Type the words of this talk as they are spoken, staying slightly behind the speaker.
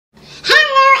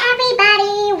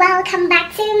welcome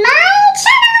back to my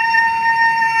channel!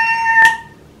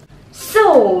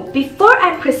 So, before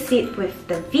I proceed with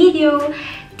the video,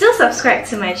 do subscribe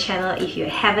to my channel if you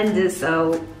haven't done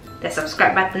so. The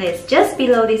subscribe button is just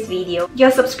below this video.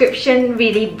 Your subscription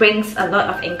really brings a lot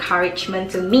of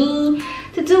encouragement to me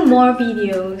to do more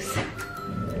videos.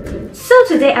 So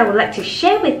today I would like to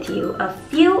share with you a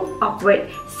few awkward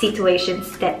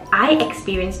situations that I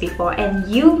experienced before and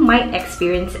you might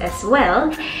experience as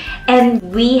well, and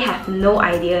we have no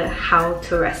idea how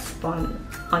to respond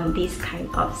on these kind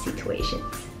of situations.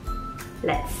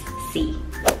 Let's see.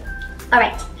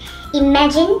 Alright,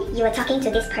 imagine you were talking to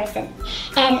this person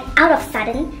and out of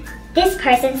sudden, this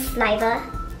person's saliva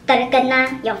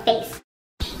terkena your face.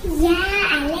 Yeah,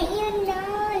 I let you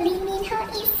know, Lee Min Ho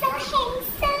is so handsome.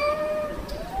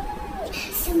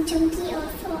 Song Joong Ki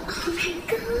also, oh my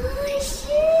gosh.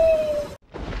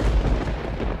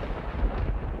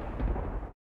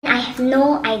 I have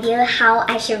no idea how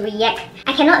I should react.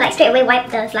 I cannot like straight away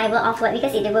wipe the saliva off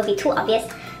because it will be too obvious.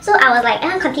 So I was like,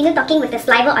 continue talking with the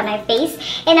saliva on my face,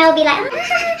 and I will be like,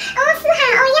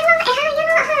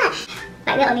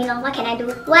 like that only. No, what can I do?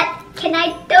 What can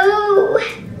I do?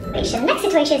 Next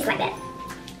situation is like that.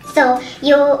 So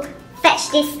you fetch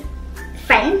this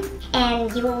friend,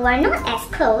 and you are not as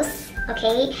close,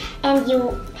 okay? And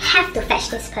you have to fetch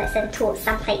this person to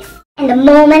some place. And the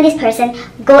moment this person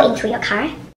go into your car,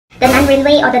 the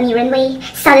non-runway or the runway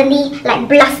suddenly like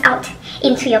blast out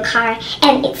into your car,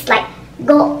 and it's like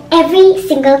go every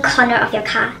single corner of your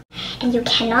car, and you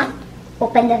cannot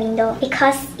open the window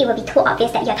because it will be too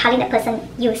obvious that you're telling the person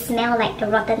you smell like a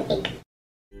rotten egg.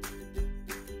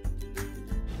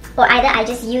 Or either I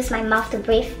just use my mouth to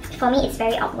breathe. For me, it's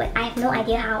very awkward. I have no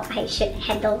idea how I should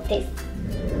handle this.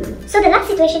 So the last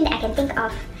situation that I can think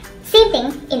of, same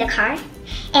thing in the car,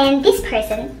 and this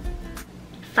person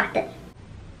farted.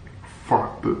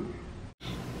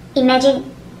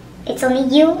 Imagine it's only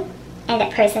you and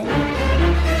that person.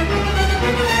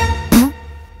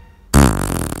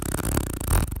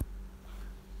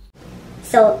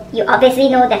 So you obviously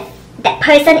know that that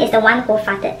person is the one who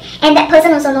farted, and that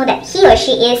person also know that he or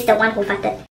she is the one who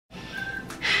farted.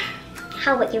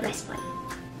 How would you respond?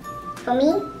 For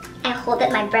me, I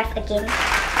holded my breath again.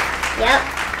 Yep,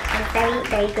 I'm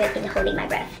very good in holding my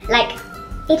breath. Like,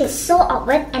 it is so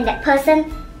awkward, and that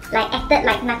person like acted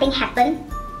like nothing happened.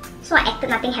 So I acted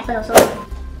nothing happened also.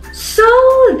 So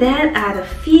that are the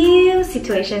few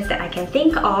situations that I can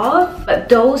think of, but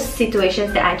those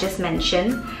situations that I just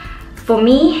mentioned, for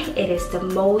me, it is the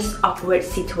most awkward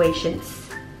situations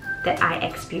that I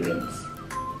experience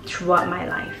throughout my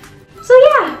life. So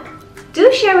yeah,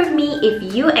 do share with me if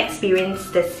you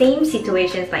experienced the same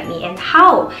situations like me and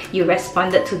how you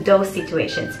responded to those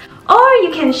situations. Or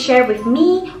you can share with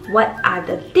me what are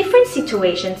the different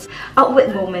situations,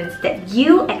 awkward moments that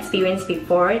you experienced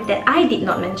before that I did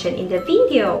not mention in the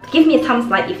video. Give me a thumbs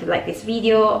up if you like this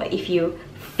video, if you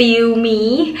feel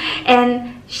me,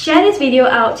 and share this video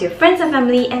out to your friends and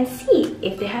family and see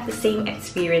if they have the same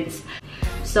experience.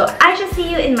 So I shall see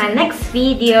you in my next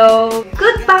video.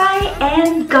 Goodbye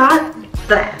and God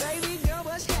bless.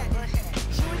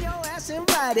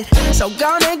 So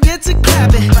gonna get to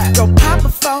clapping. Go pop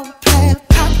it for a plan,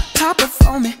 pop it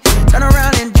for me. Turn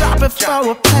around and drop it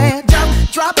for a plan,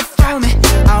 drop it for me.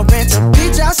 I'll rent a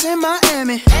beach house in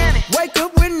Miami. Wake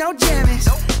up with no jammies.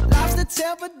 Lobster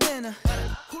tail for dinner.